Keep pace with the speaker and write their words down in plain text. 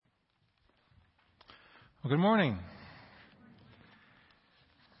Well, good morning.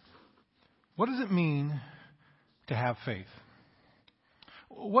 What does it mean to have faith?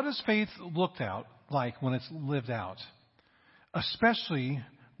 What does faith look out like when it's lived out? Especially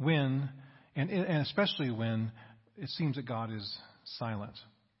when it seems that God is silent.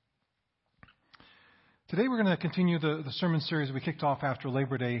 Today we're going to continue the sermon series we kicked off after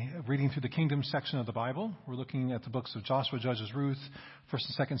Labor Day, reading through the kingdom section of the Bible. We're looking at the books of Joshua, Judges, Ruth,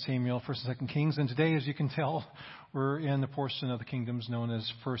 1st and 2nd Samuel, 1st and 2nd Kings. And today, as you can tell, we're in the portion of the kingdoms known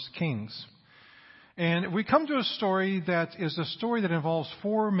as 1st Kings. And we come to a story that is a story that involves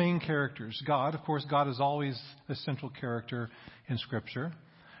four main characters. God, of course, God is always the central character in Scripture.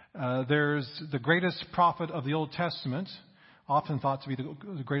 There's the greatest prophet of the Old Testament, often thought to be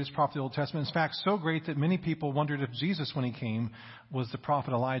the greatest prophet of the Old Testament. In fact, so great that many people wondered if Jesus, when he came, was the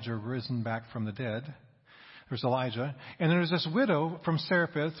prophet Elijah risen back from the dead. There's Elijah. And there's this widow from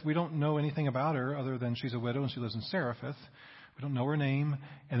Zarephath. We don't know anything about her other than she's a widow and she lives in Zarephath. We don't know her name.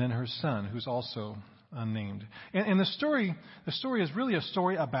 And then her son, who's also unnamed. And the story is really a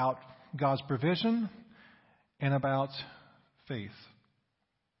story about God's provision and about faith.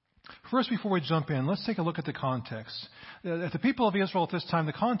 First, before we jump in, let's take a look at the context. The people of Israel at this time,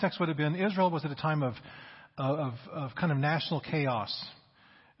 the context would have been Israel was at a time of kind of national chaos.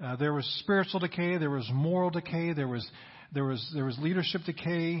 There was spiritual decay, there was moral decay, there was leadership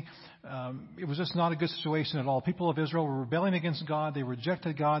decay. It was just not a good situation at all. People of Israel were rebelling against God. They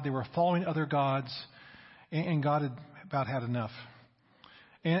rejected God. They were following other gods, and God had about had enough.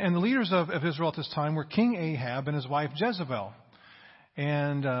 And the leaders of Israel at this time were King Ahab and his wife Jezebel.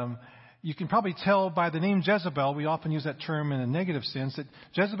 And you can probably tell by the name Jezebel, we often use that term in a negative sense, that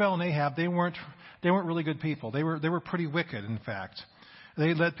Jezebel and Ahab, they weren't really good people. They were pretty wicked, in fact.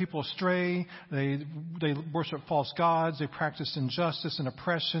 They led people astray. They worshiped false gods. They practiced injustice and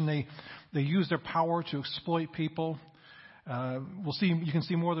oppression. They used their power to exploit people. You can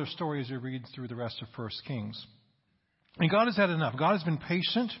see more of their stories as you read through the rest of 1 Kings. And God has had enough. God has been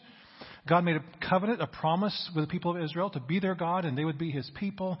patient. God made a covenant, a promise with the people of Israel to be their God and they would be his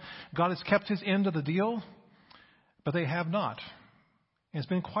people. God has kept his end of the deal, but they have not. And it's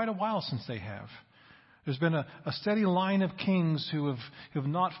been quite a while since they have. There's been a steady line of kings who have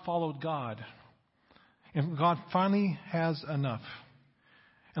not followed God. And God finally has enough.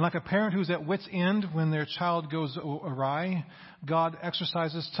 And like a parent who's at wit's end when their child goes awry, God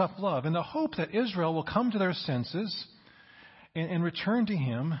exercises tough love in the hope that Israel will come to their senses and return to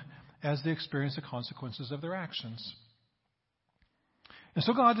him as they experience the consequences of their actions. And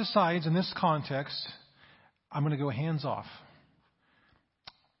so God decides in this context, I'm going to go hands off.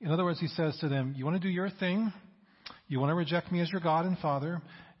 In other words, he says to them, you want to do your thing? You want to reject me as your God and Father?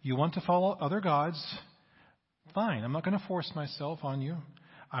 You want to follow other gods? Fine, I'm not going to force myself on you.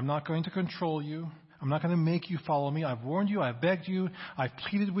 I'm not going to control you. I'm not going to make you follow me. I've warned you. I've begged you. I've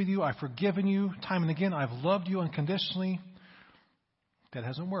pleaded with you. I've forgiven you time and again. I've loved you unconditionally. That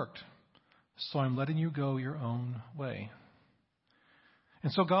hasn't worked. So I'm letting you go your own way.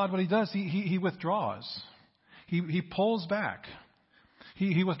 And so God, what he does, he withdraws. He pulls back.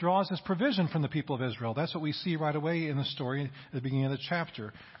 He withdraws his provision from the people of Israel. That's what we see right away in the story at the beginning of the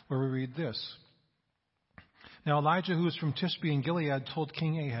chapter, where we read this. Now Elijah, who was from Tishbe in Gilead, told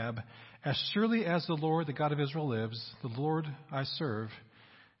King Ahab, as surely as the Lord, the God of Israel, lives, the Lord I serve,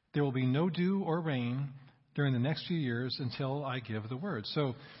 there will be no dew or rain during the next few years until I give the word.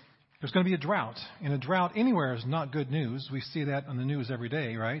 So there's going to be a drought. And a drought anywhere is not good news. We see that on the news every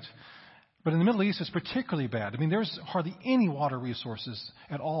day, right? But in the Middle East, it's particularly bad. I mean, there's hardly any water resources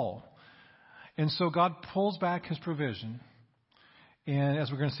at all. And so God pulls back his provision. And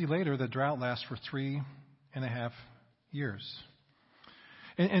as we're going to see later, the drought lasts for 3.5 years.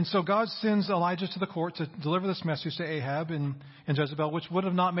 And so God sends Elijah to the court to deliver this message to Ahab and Jezebel, which would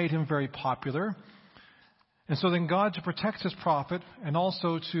have not made him very popular. And so then God, to protect his prophet and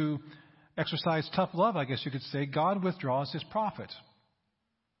also to exercise tough love, I guess you could say, God withdraws his prophet.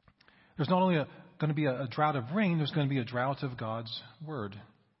 There's not only going to be a drought of rain, there's going to be a drought of God's word.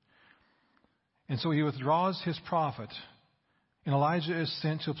 And so he withdraws his prophet. And Elijah is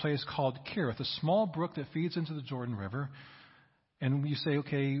sent to a place called Kerith, a small brook that feeds into the Jordan River. And you say,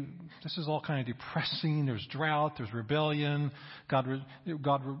 okay, this is all kind of depressing. There's drought. There's rebellion. God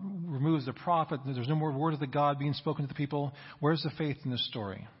removes the prophet. There's no more word of the God being spoken to the people. Where's the faith in this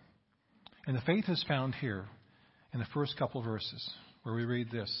story? And the faith is found here in the first couple of verses where we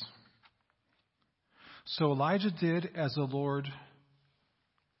read this. So Elijah did as the Lord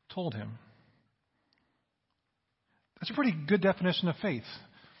told him. That's a pretty good definition of faith.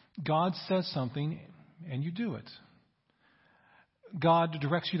 God says something and you do it. God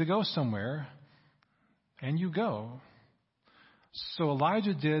directs you to go somewhere and you go." So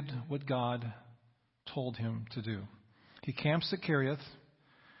Elijah did what God told him to do. He camps at Kerioth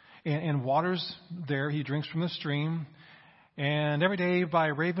and waters there. He drinks from the stream. And every day by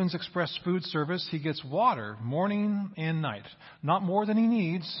Ravens Express food service, he gets water morning and night. Not more than he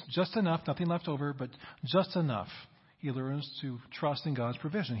needs, just enough, nothing left over, but just enough. He learns to trust in God's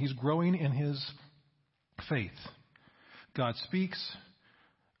provision. He's growing in his faith. God speaks,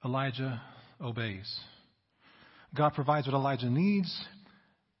 Elijah obeys. God provides what Elijah needs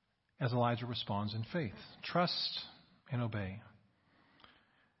as Elijah responds in faith. Trust and obey.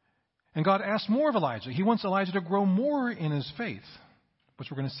 And God asks more of Elijah. He wants Elijah to grow more in his faith, which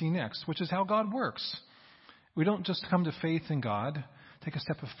we're going to see next, which is how God works. We don't just come to faith in God, take a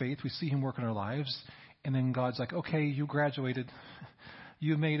step of faith, we see him work in our lives, and then God's like, "Okay, you graduated,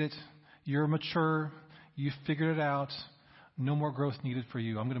 you made it, you're mature, you figured it out, no more growth needed for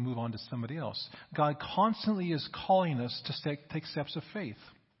you. I'm going to move on to somebody else." God constantly is calling us to take steps of faith,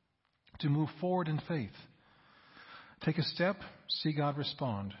 to move forward in faith. Take a step, see God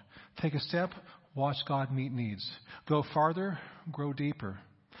respond. Take a step, watch God meet needs. Go farther, grow deeper.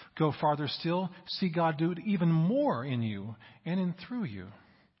 Go farther still, see God do it even more in you and in through you.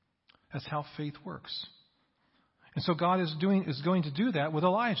 That's how faith works. And so God is going to do that with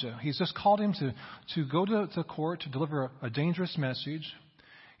Elijah. He's just called him to go to court to deliver a dangerous message.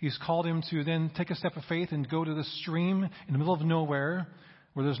 He's called him to then take a step of faith and go to the stream in the middle of nowhere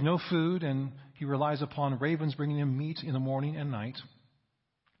where there's no food, and he relies upon ravens bringing him meat in the morning and night.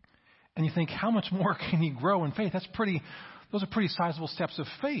 And you think, how much more can he grow in faith? Those are pretty sizable steps of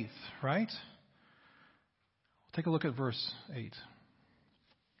faith, right? Take a look at verse 8.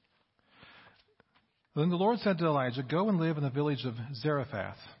 Then the Lord said to Elijah, "Go and live in the village of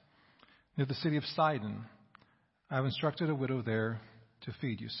Zarephath, near the city of Sidon. I have instructed a widow there to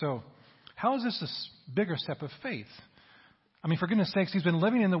feed you." So, how is this a bigger step of faith? I mean, for goodness sakes, he's been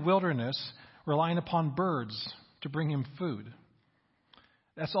living in the wilderness, relying upon birds to bring him food.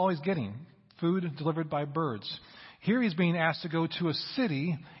 That's all he's getting, food delivered by birds. Here he's being asked to go to a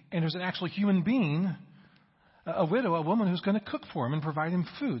city, and there's an actual human being, a widow, a woman who's going to cook for him and provide him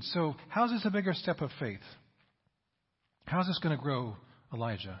food. So how is this a bigger step of faith? How is this going to grow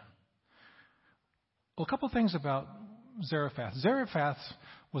Elijah? Well, a couple of things about Zarephath. Zarephath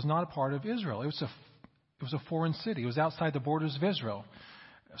was not a part of Israel. It was a foreign city. It was outside the borders of Israel.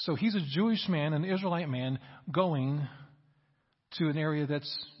 So he's a Jewish man, an Israelite man, going to an area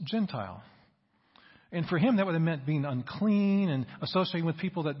that's Gentile. And for him, that would have meant being unclean and associating with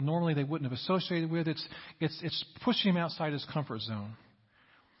people that normally they wouldn't have associated with. It's pushing him outside his comfort zone.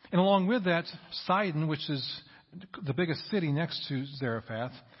 And along with that, Sidon, which is the biggest city next to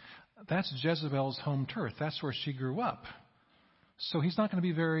Zarephath, that's Jezebel's home turf. That's where she grew up. So he's not going to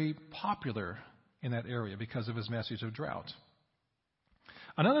be very popular in that area because of his message of drought.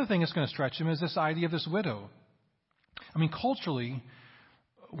 Another thing that's going to stretch him is this idea of this widow. I mean, culturally,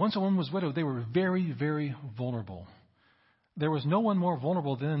 once a woman was widowed, they were very, very vulnerable. There was no one more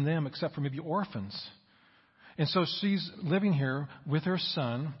vulnerable than them except for maybe orphans. And so she's living here with her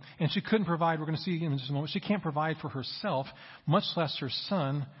son, and she couldn't provide, we're going to see in just a moment, she can't provide for herself, much less her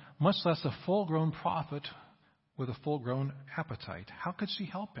son, much less a full-grown prophet with a full-grown appetite. How could she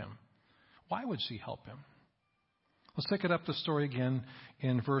help him? Why would she help him? Let's pick it up the story again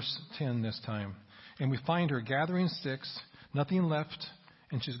in verse 10 this time. And we find her gathering sticks, nothing left,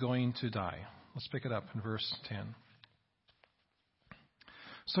 and she's going to die. Let's pick it up in verse 10.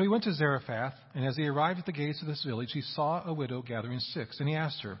 So he went to Zarephath, and as he arrived at the gates of this village, he saw a widow gathering sticks. And he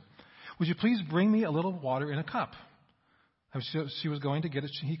asked her, "Would you please bring me a little water in a cup?" As she was going to get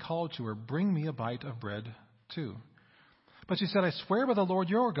it, he called to her, "Bring me a bite of bread too." But she said, "I swear by the Lord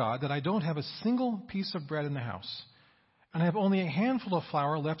your God that I don't have a single piece of bread in the house. And I have only a handful of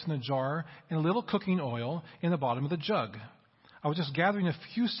flour left in the jar and a little cooking oil in the bottom of the jug. I was just gathering a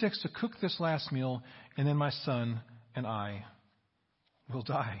few sticks to cook this last meal, and then my son and I will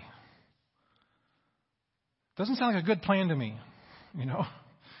die." Doesn't sound like a good plan to me, you know.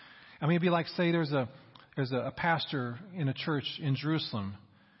 I mean, it'd be like, say there's a pastor in a church in Jerusalem,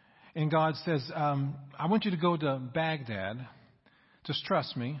 and God says, "I want you to go to Baghdad. Just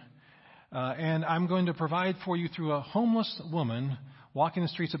trust me. And I'm going to provide for you through a homeless woman walking the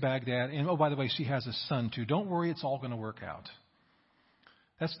streets of Baghdad. And, oh, by the way, she has a son, too. Don't worry, it's all going to work out."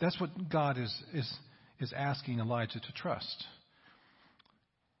 That's what God is asking Elijah to trust.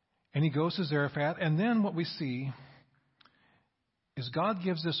 And he goes to Zarephath. And then what we see is God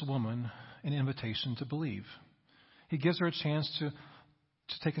gives this woman an invitation to believe. He gives her a chance to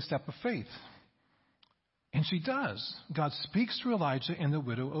take a step of faith. And she does. God speaks through Elijah, and the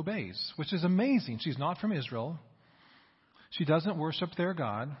widow obeys, which is amazing. She's not from Israel. She doesn't worship their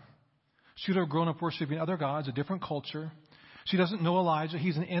God. She would have grown up worshiping other gods, a different culture. She doesn't know Elijah.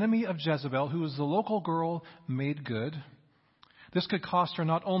 He's an enemy of Jezebel, who is the local girl made good. This could cost her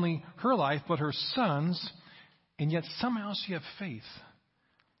not only her life, but her son's, and yet somehow she has faith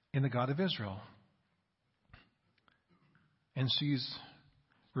in the God of Israel. And she's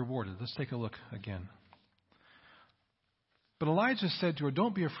rewarded. Let's take a look again. But Elijah said to her,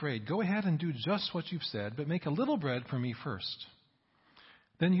 "Don't be afraid. Go ahead and do just what you've said, but make a little bread for me first.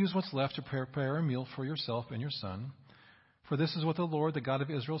 Then use what's left to prepare a meal for yourself and your son. For this is what the Lord, the God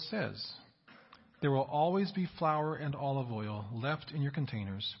of Israel, says. There will always be flour and olive oil left in your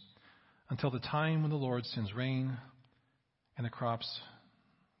containers until the time when the Lord sends rain and the crops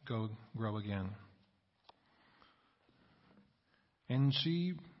grow again." And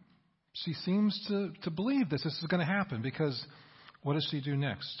she seems to believe this is going to happen, because what does she do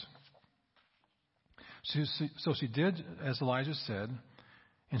next? So she did as Elijah said,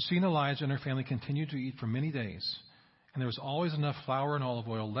 and she and Elijah and her family continued to eat for many days. And there was always enough flour and olive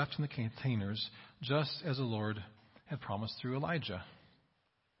oil left in the containers, just as the Lord had promised through Elijah.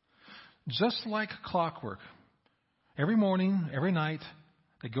 Just like clockwork. Every morning, every night,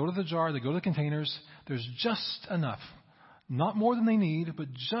 they go to the jar, they go to the containers. There's just enough. Not more than they need, but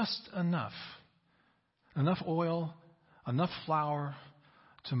just enough. Enough oil, enough flour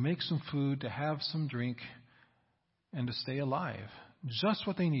to make some food, to have some drink, and to stay alive. Just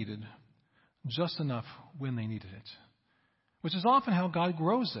what they needed. Just enough when they needed it. Which is often how God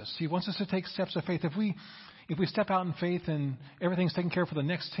grows us. He wants us to take steps of faith. If we step out in faith and everything's taken care of for the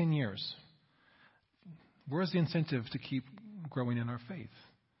next 10 years, where's the incentive to keep growing in our faith?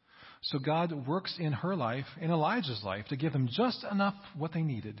 So God works in her life, in Elijah's life, to give them just enough what they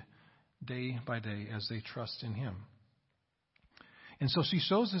needed day by day as they trust in him. And so she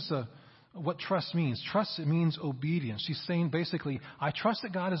shows us what trust means. Trust, it means obedience. She's saying basically, I trust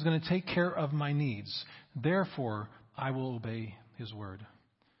that God is going to take care of my needs. Therefore, I will obey his word.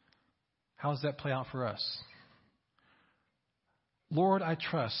 How does that play out for us? Lord, I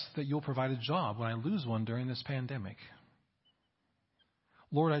trust that you'll provide a job when I lose one during this pandemic.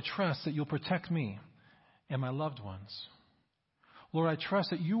 Lord, I trust that you'll protect me and my loved ones. Lord, I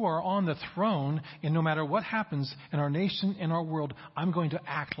trust that you are on the throne, and no matter what happens in our nation, in our world, I'm going to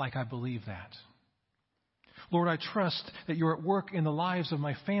act like I believe that. Lord, I trust that you're at work in the lives of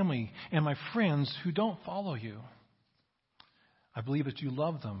my family and my friends who don't follow you. I believe that you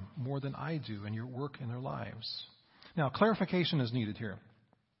love them more than I do, and your work in their lives. Now, clarification is needed here.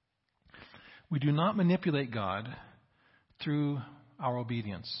 We do not manipulate God through our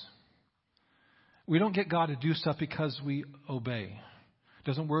obedience. We don't get God to do stuff because we obey. It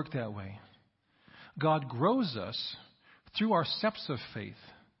doesn't work that way. God grows us through our steps of faith,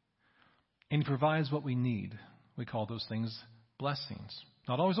 and he provides what we need. We call those things blessings.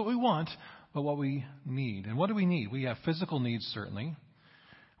 Not always what we want, but what we need. And what do we need? We have physical needs, certainly.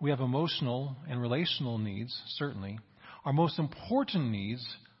 We have emotional and relational needs, certainly. Our most important needs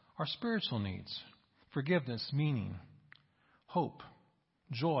are spiritual needs. Forgiveness, meaning, hope,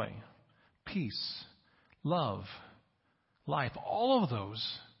 joy, peace, love, life. All of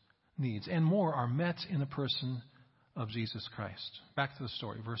those needs and more are met in the person of Jesus Christ. Back to the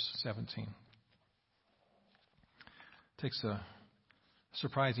story, verse 17. Takes a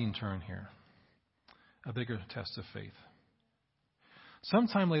surprising turn here. A bigger test of faith.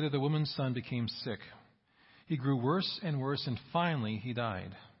 Sometime later, the woman's son became sick. He grew worse and worse, and finally he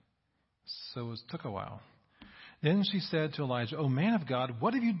died. So it took a while. Then she said to Elijah, "O man of God,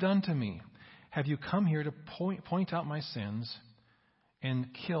 what have you done to me? Have you come here to point out my sins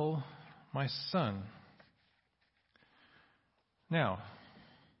and kill my son?" Now,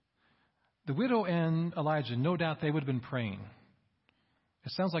 the widow and Elijah, no doubt they would have been praying.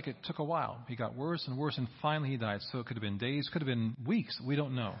 It sounds like it took a while. He got worse and worse, and finally he died. So it could have been days, could have been weeks. We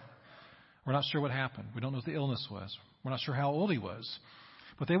don't know. We're not sure what happened. We don't know what the illness was. We're not sure how old he was.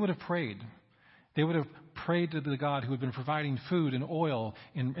 But they would have prayed. They would have prayed to the God who had been providing food and oil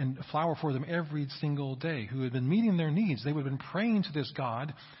and flour for them every single day, who had been meeting their needs. They would have been praying to this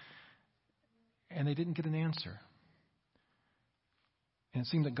God, and they didn't get an answer. And it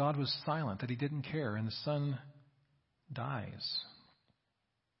seemed that God was silent, that he didn't care, and the son dies.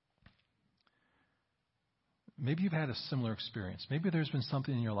 Maybe you've had a similar experience. Maybe there's been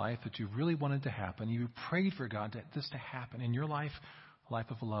something in your life that you really wanted to happen. You prayed for God this to happen in your life, life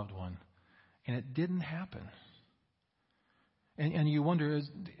of a loved one. And it didn't happen. And you wonder,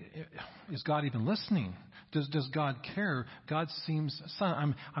 is God even listening? Does God care? God seems,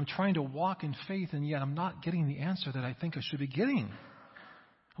 son, I'm trying to walk in faith, and yet I'm not getting the answer that I think I should be getting.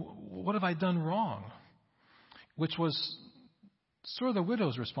 What have I done wrong? Which was sort of the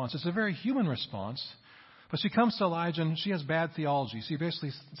widow's response. It's a very human response. But she comes to Elijah, and she has bad theology. She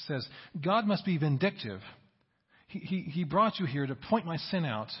basically says, God must be vindictive. He brought you here to point my sin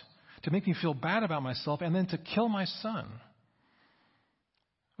out, to make me feel bad about myself, and then to kill my son.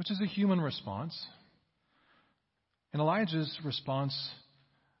 Which is a human response. And Elijah's response,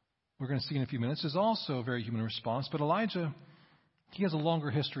 we're going to see in a few minutes, is also a very human response. But Elijah, he has a longer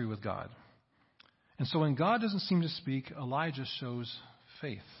history with God. And so when God doesn't seem to speak, Elijah shows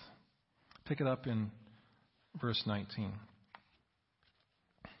faith. Pick it up in verse 19.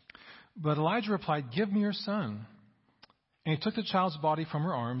 But Elijah replied, "Give me your son." And he took the child's body from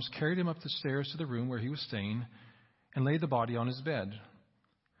her arms, carried him up the stairs to the room where he was staying, and laid the body on his bed.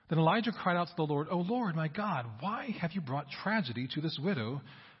 Then Elijah cried out to the Lord, "O Lord, my God, why have you brought tragedy to this widow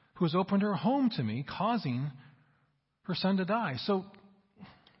who has opened her home to me, causing her son to die?" So,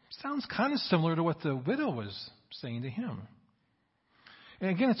 sounds kind of similar to what the widow was saying to him. And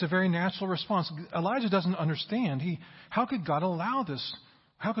again, it's a very natural response. Elijah doesn't understand. How could God allow this?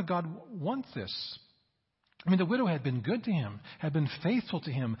 How could God want this? I mean, the widow had been good to him, had been faithful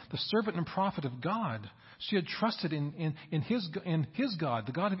to him, the servant and prophet of God. She had trusted in his God,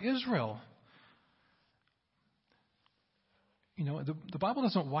 the God of Israel. You know, the Bible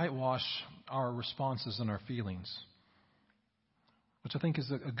doesn't whitewash our responses and our feelings, which I think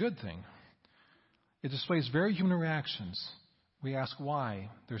is a good thing. It displays very human reactions. We ask why.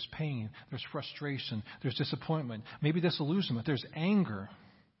 There's pain, there's frustration, there's disappointment, maybe disillusionment, there's anger.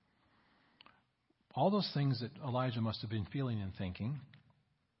 All those things that Elijah must have been feeling and thinking.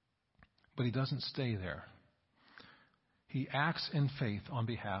 But he doesn't stay there. He acts in faith on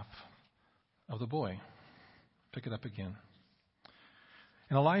behalf of the boy. Pick it up again.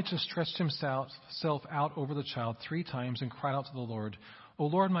 And Elijah stretched himself out over the child 3 times and cried out to the Lord, "O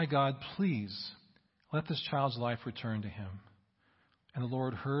Lord my God, please let this child's life return to him." And the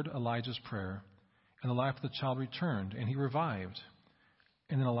Lord heard Elijah's prayer, and the life of the child returned, and he revived.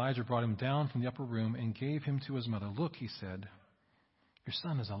 And then Elijah brought him down from the upper room and gave him to his mother. "Look," he said, "your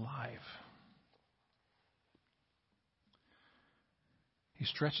son is alive." He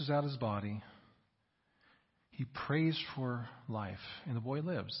stretches out his body. He prays for life, and the boy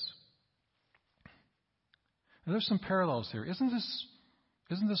lives. And there's some parallels here. Isn't this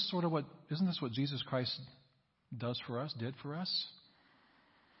what Jesus Christ does for us, did for us?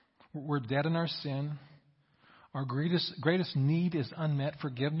 We're dead in our sin. Our greatest need is unmet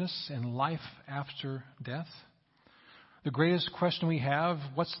forgiveness and life after death. The greatest question we have,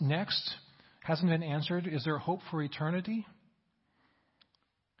 what's next, hasn't been answered. Is there hope for eternity?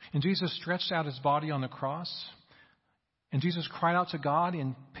 And Jesus stretched out his body on the cross. And Jesus cried out to God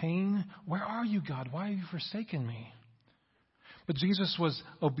in pain, "Where are you, God? Why have you forsaken me?" But Jesus was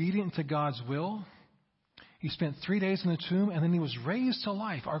obedient to God's will. He spent 3 days in the tomb, and then he was raised to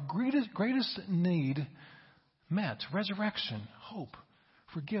life. Our greatest need met. Resurrection, hope,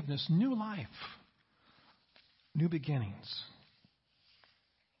 forgiveness, new life, new beginnings.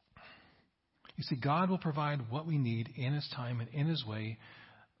 You see, God will provide what we need in his time and in his way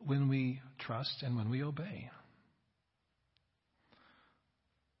when we trust and when we obey.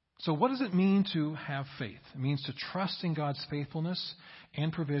 So what does it mean to have faith? It means to trust in God's faithfulness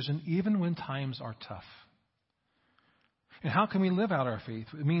and provision even when times are tough. And how can we live out our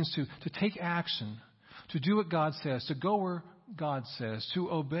faith? It means to take action, to do what God says, to go where God says,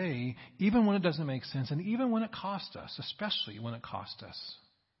 to obey even when it doesn't make sense and even when it costs us, especially when it costs us.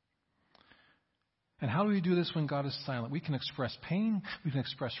 And how do we do this when God is silent? We can express pain. We can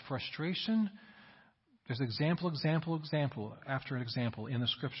express frustration. There's example after example in the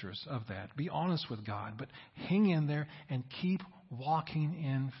scriptures of that. Be honest with God, but hang in there and keep walking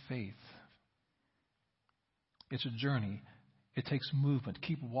in faith. It's a journey. It takes movement.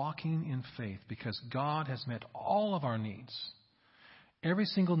 Keep walking in faith because God has met all of our needs, every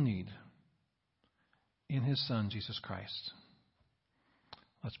single need, in his Son, Jesus Christ.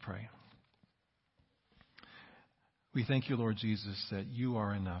 Let's pray. We thank you, Lord Jesus, that you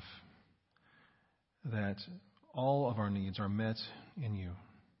are enough, that all of our needs are met in you.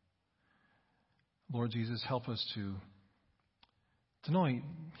 Lord Jesus, help us to not only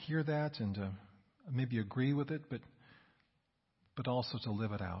hear that and to maybe agree with it, but also to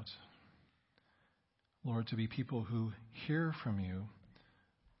live it out. Lord, to be people who hear from you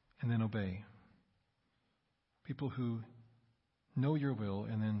and then obey. People who know your will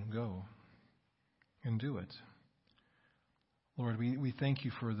and then go and do it. Lord, we thank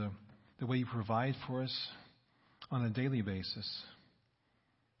you for the way you provide for us on a daily basis.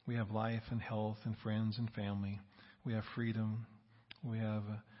 We have life and health and friends and family. We have freedom. We have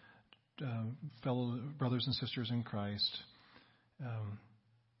fellow brothers and sisters in Christ.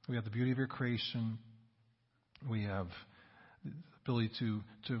 We have the beauty of your creation. We have the ability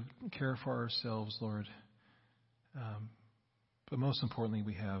to care for ourselves, Lord. But most importantly,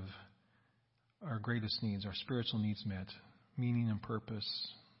 we have our greatest needs, our spiritual needs met, meaning and purpose,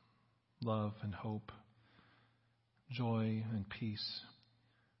 love and hope, joy and peace,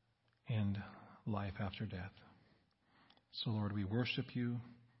 and life after death. So, Lord, we worship you,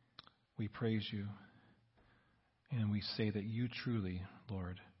 we praise you, and we say that you truly,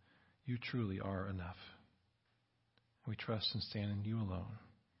 Lord, you truly are enough. We trust and stand in you alone.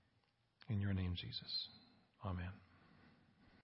 In your name, Jesus. Amen.